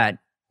is that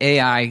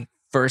AI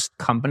first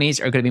companies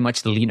are going to be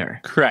much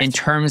leaner. Correct. In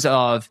terms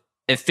of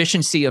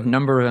efficiency of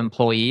number of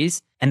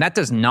employees. And that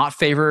does not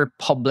favor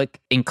public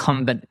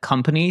incumbent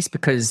companies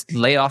because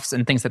layoffs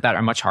and things like that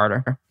are much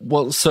harder.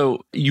 Well,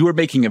 so you are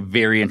making a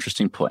very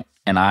interesting point,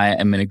 and I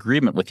am in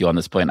agreement with you on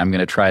this point. I'm going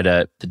to try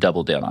to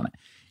double down on it.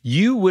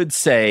 You would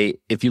say,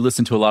 if you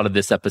listen to a lot of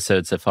this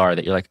episode so far,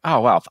 that you're like,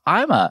 oh, wow, if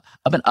I'm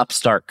an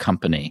upstart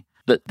company,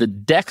 the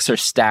decks are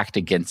stacked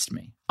against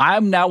me. I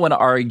now want to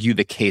argue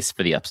the case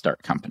for the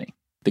upstart company.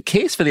 The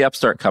case for the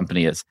upstart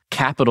company is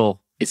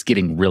capital is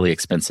getting really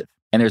expensive.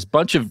 And there's a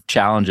bunch of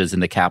challenges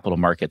in the capital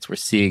markets. We're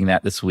seeing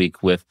that this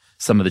week with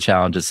some of the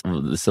challenges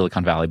of the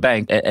Silicon Valley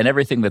Bank and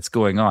everything that's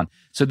going on.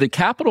 So the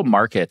capital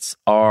markets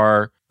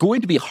are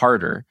going to be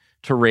harder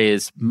to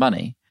raise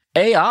money.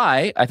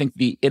 AI, I think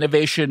the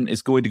innovation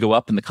is going to go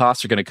up and the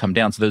costs are going to come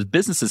down. So those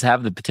businesses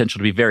have the potential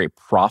to be very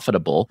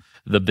profitable,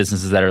 the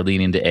businesses that are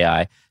leaning into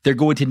AI. They're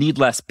going to need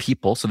less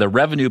people. So the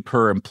revenue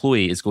per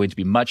employee is going to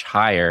be much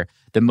higher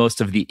than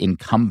most of the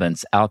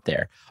incumbents out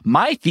there.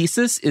 My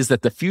thesis is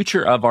that the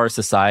future of our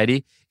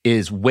society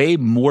is way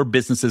more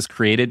businesses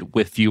created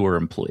with fewer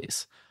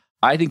employees.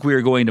 I think we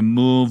are going to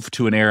move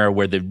to an era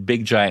where the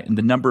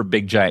number of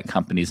big giant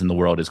companies in the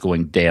world is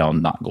going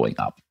down, not going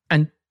up.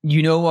 And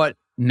you know what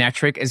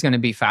metric is going to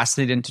be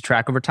fascinating to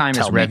track over time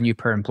is revenue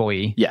per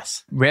employee.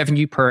 Yes.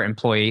 Revenue per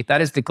employee.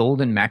 That is the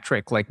golden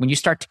metric. Like when you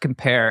start to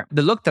compare,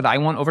 the look that I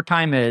want over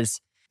time is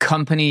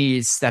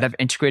companies that have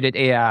integrated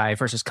AI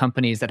versus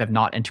companies that have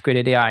not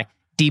integrated AI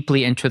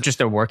deeply into just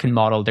their working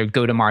model, their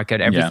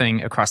go-to-market,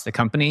 everything across the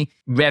company.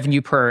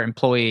 Revenue per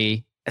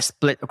employee, a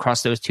split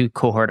across those two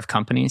cohort of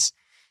companies.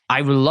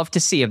 I would love to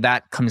see if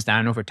that comes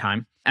down over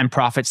time and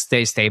profits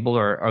stay stable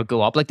or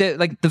go up. Like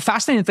the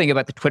fascinating thing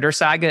about the Twitter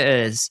saga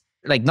is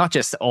like not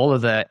just all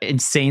of the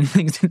insane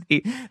things,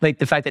 like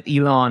the fact that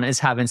Elon is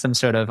having some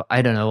sort of,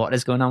 I don't know what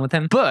is going on with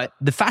him. But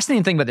the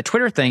fascinating thing about the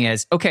Twitter thing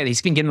is, okay,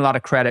 he's been getting a lot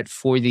of credit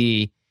for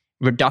the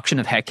reduction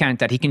of headcount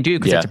that he can do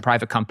because it's a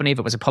private company. If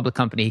it was a public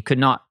company, he could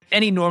not.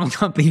 Any normal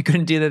company, he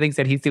couldn't do the things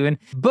that he's doing.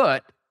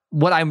 But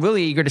what I'm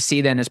really eager to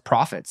see then is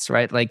profits,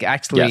 right? Like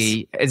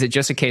actually, is it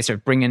just a case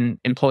of bringing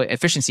employee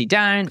efficiency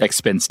down?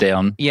 Expense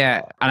down.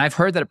 Yeah. And I've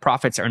heard that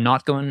profits are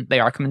they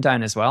are coming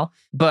down as well.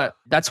 But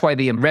that's why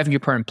the revenue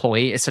per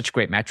employee is such a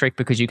great metric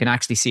because you can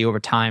actually see over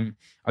time,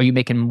 are you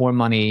making more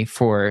money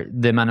for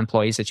the amount of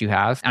employees that you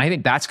have? And I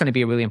think that's going to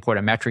be a really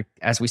important metric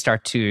as we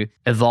start to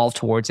evolve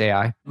towards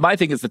AI. My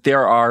thing is that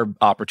there are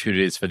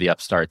opportunities for the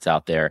upstarts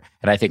out there.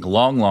 And I think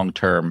long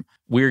term,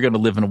 we're going to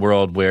live in a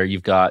world where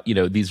you've got,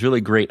 these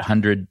really great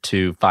 100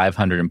 to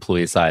 500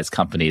 employee size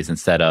companies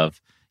instead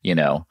of,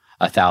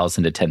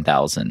 1,000 to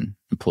 10,000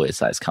 employee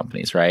size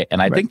companies, right?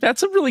 And I think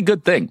that's a really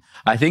good thing.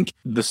 I think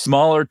the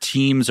smaller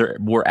teams are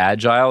more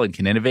agile and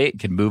can innovate,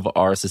 can move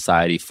our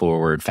society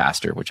forward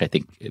faster, which I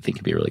think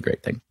could be a really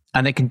great thing.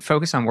 And they can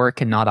focus on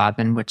work and not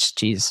admin, which,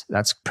 geez,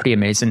 that's pretty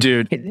amazing.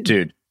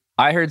 Dude.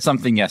 I heard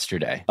something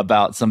yesterday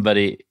about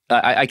somebody.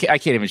 I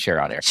can't even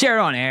share on air. Share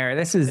on air.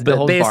 This is the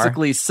whole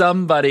basically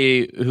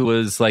somebody who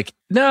was like,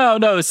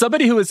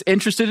 somebody who was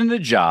interested in a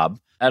job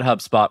at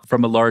HubSpot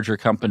from a larger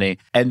company,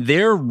 and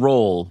their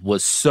role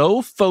was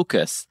so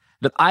focused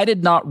that I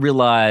did not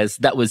realize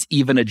that was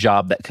even a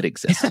job that could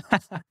exist.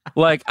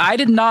 Like, I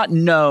did not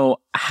know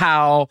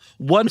how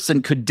one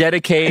person could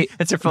dedicate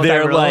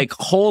their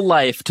whole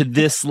life to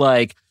this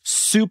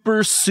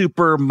super,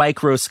 super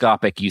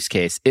microscopic use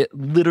case. It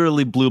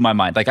literally blew my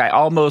mind. Like, I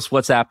almost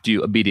WhatsApped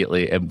you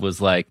immediately and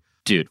was like,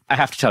 dude, I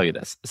have to tell you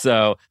this.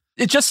 So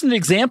It's just an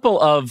example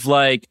of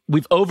like,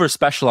 we've over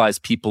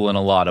specialized people in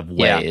a lot of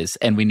ways,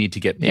 and we need to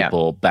get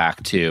people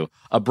back to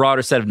a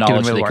broader set of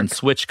knowledge so they can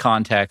switch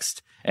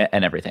context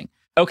and everything.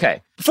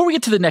 Okay, before we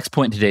get to the next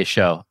point in today's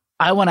show,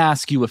 I want to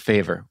ask you a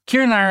favor.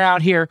 Kieran and I are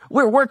out here.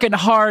 We're working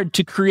hard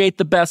to create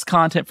the best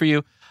content for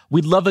you.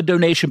 We'd love a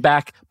donation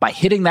back by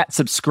hitting that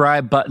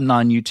subscribe button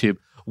on YouTube.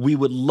 We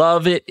would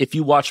love it if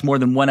you watch more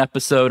than one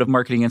episode of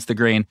Marketing Against the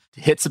Grain.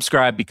 Hit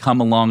subscribe,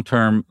 become a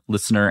long-term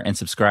listener and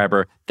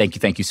subscriber.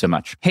 Thank you so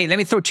much. Hey, let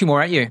me throw two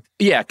more at you.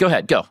 Yeah, go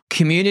ahead, go.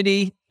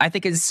 Community, I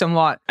think, is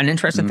somewhat an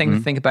interesting thing to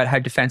think about how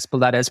defensible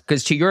that is.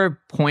 Because to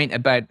your point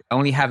about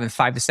only having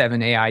 5 to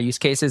 7 AI use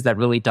cases that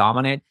really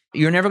dominate,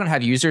 you're never going to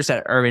have users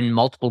that are in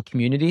multiple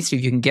communities. So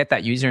if you can get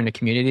that user in a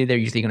community, they're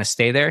usually going to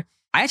stay there.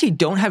 I actually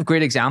don't have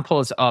great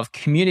examples of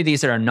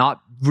communities that are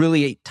not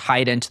really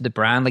tied into the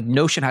brand. Like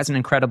Notion has an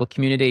incredible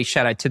community.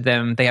 Shout out to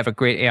them. They have a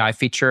great AI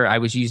feature. I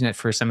was using it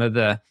for some of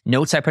the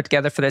notes I put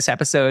together for this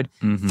episode.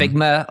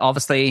 Figma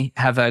obviously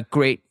have a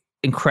great,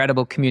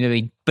 incredible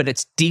community, but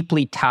it's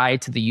deeply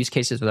tied to the use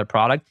cases of their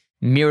product.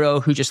 Miro,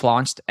 who just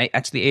launched,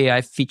 actually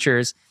AI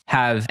features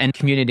have a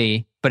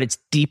community, but it's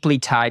deeply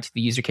tied to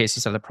the user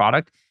cases of the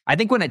product. I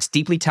think when it's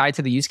deeply tied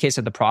to the use case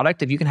of the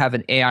product, if you can have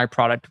an AI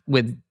product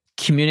with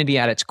community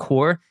at its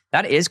core,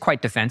 that is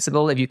quite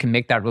defensible if you can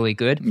make that really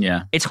good.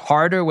 Yeah. It's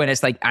harder when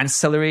it's like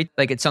ancillary,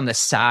 like it's on the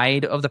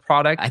side of the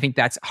product. I think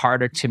that's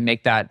harder to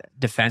make that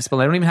defensible.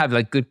 I don't even have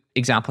like good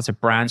examples of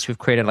brands who've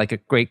created like a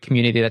great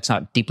community that's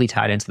not deeply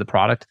tied into the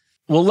product.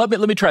 Well, let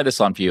me try this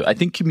on for you. I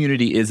think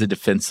community is a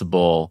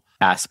defensible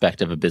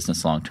aspect of a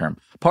business long term,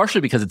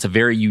 partially because it's a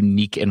very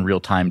unique and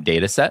real-time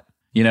data set.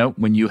 You know,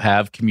 when you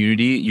have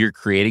community, you're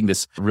creating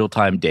this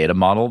real-time data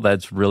model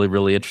that's really,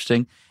 really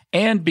interesting.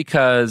 And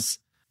because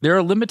there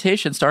are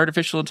limitations to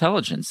artificial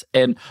intelligence.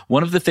 And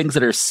one of the things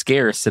that are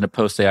scarce in a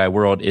post-AI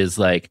world is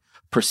like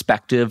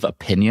perspective,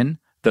 opinion,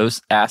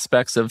 those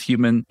aspects of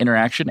human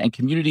interaction. And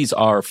communities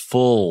are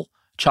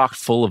chock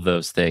full of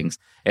those things.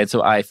 And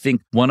so I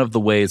think one of the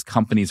ways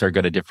companies are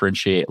going to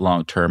differentiate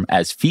long-term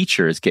as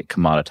features get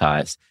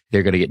commoditized,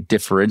 they're going to get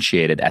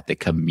differentiated at the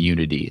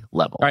community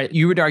level. All right.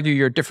 You would argue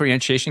your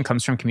differentiation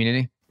comes from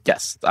community?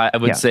 Yes, I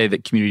would say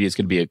that community is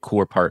going to be a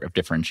core part of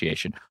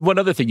differentiation. One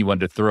other thing you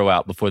wanted to throw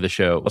out before the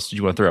show, what else did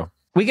you want to throw?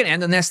 We can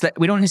end on this. That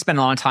we don't need to spend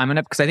a long time on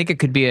it because I think it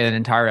could be an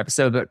entire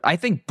episode, but I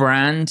think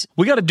brand...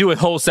 We got to do a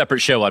whole separate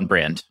show on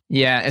brand.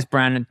 Yeah, is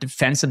brand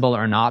defensible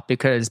or not?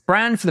 Because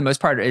brand, for the most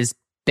part, is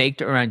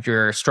baked around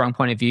your strong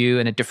point of view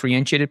and a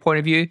differentiated point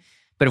of view.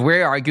 But if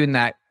we're arguing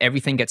that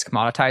everything gets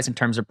commoditized in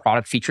terms of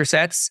product feature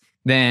sets,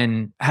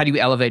 then how do you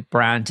elevate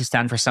brand to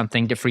stand for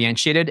something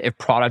differentiated if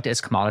product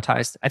is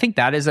commoditized? I think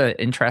that is an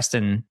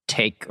interesting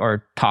take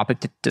or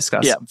topic to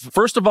discuss. Yeah.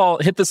 First of all,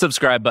 hit the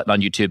subscribe button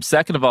on YouTube.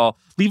 Second of all,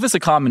 leave us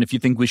a comment if you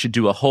think we should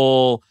do a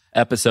whole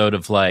episode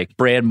of like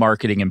brand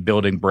marketing and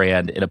building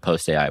brand in a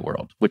post-AI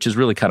world, which is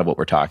really kind of what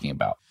we're talking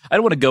about. I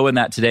don't want to go in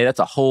that today. That's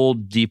a whole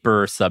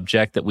deeper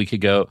subject that we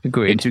could go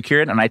into,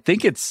 Kieran. And I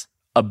think it's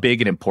a big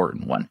and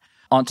important one.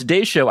 On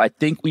today's show, I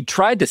think we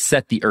tried to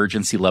set the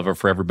urgency level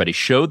for everybody,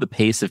 show the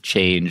pace of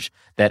change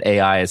that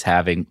AI is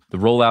having, the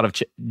rollout of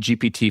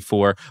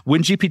GPT-4.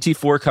 When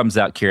GPT-4 comes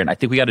out, Kieran, I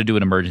think we got to do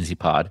an emergency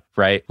pod,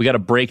 right? We got to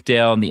break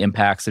down the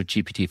impacts of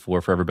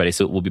GPT-4 for everybody.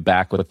 So we'll be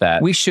back with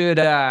that. We should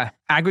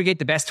aggregate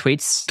the best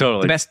tweets,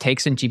 the best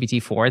takes in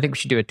GPT-4. I think we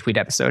should do a Twitter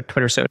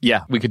episode.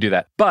 Yeah, we could do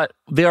that. But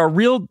there are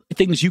real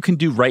things you can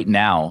do right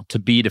now to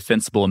be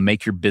defensible and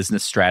make your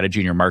business strategy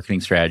and your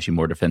marketing strategy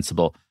more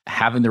defensible.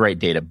 Having the right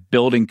data,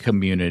 building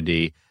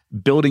community,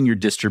 building your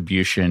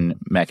distribution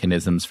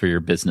mechanisms for your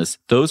business.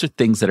 Those are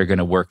things that are going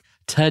to work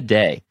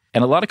today.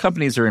 And a lot of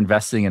companies are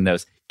investing in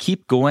those.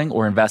 Keep going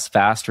or invest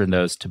faster in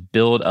those to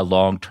build a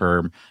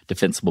long-term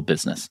defensible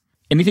business.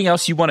 Anything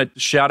else you want to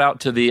shout out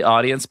to the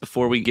audience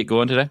before we get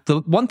going today?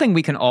 The one thing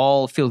we can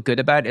all feel good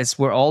about is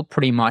we're all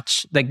pretty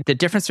much, like the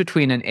difference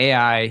between an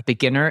AI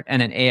beginner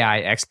and an AI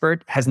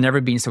expert has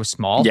never been so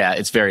small. Yeah,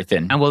 it's very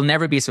thin. And will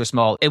never be so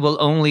small. It will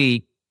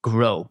only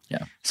grow.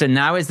 Yeah. So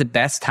now is the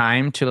best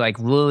time to like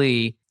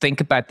really think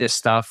about this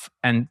stuff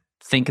and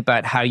think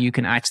about how you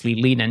can actually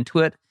lean into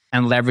it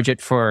and leverage it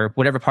for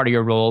whatever part of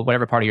your role,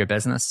 whatever part of your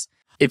business.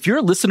 If you're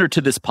a listener to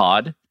this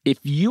pod, if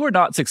you are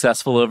not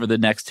successful over the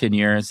next 10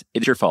 years,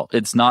 it's your fault.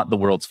 It's not the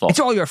world's fault. It's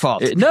all your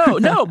fault. No.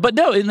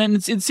 And then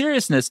it's in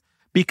seriousness,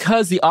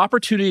 because the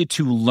opportunity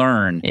to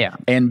learn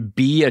and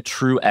be a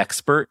true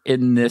expert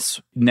in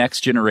this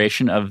next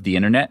generation of the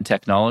internet and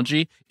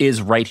technology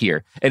is right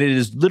here. And it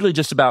is literally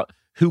just about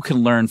who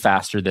can learn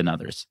faster than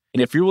others.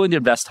 And if you're willing to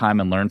invest time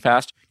and learn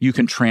fast, you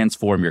can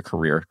transform your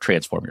career,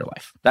 transform your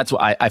life. That's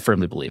what I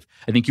firmly believe.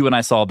 I think you and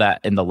I saw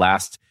that in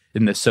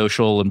the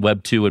social and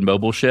Web 2 and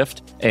mobile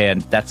shift,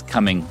 and that's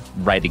coming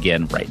right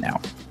again right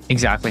now.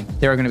 Exactly.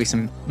 There are going to be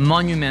some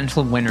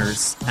monumental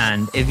winners.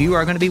 And if you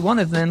are going to be one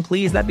of them,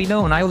 please let me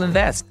know and I will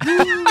invest.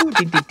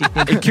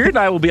 And Kieran and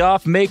I will be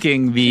off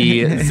making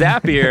the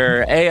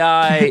Zapier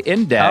AI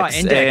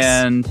index.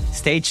 And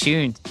stay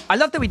tuned. I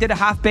love that we did a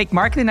half-baked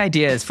marketing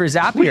ideas for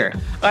Zapier.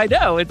 I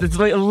know. It's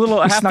like a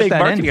little half-baked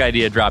marketing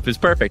idea drop. It's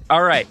perfect.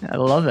 All right. I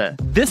love it.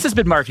 This has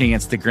been Marketing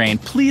Against the Grain.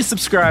 Please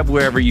subscribe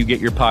wherever you get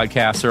your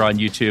podcasts or on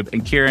YouTube.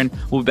 And Kieran,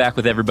 we'll be back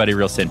with everybody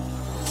real soon.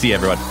 See you,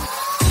 everyone.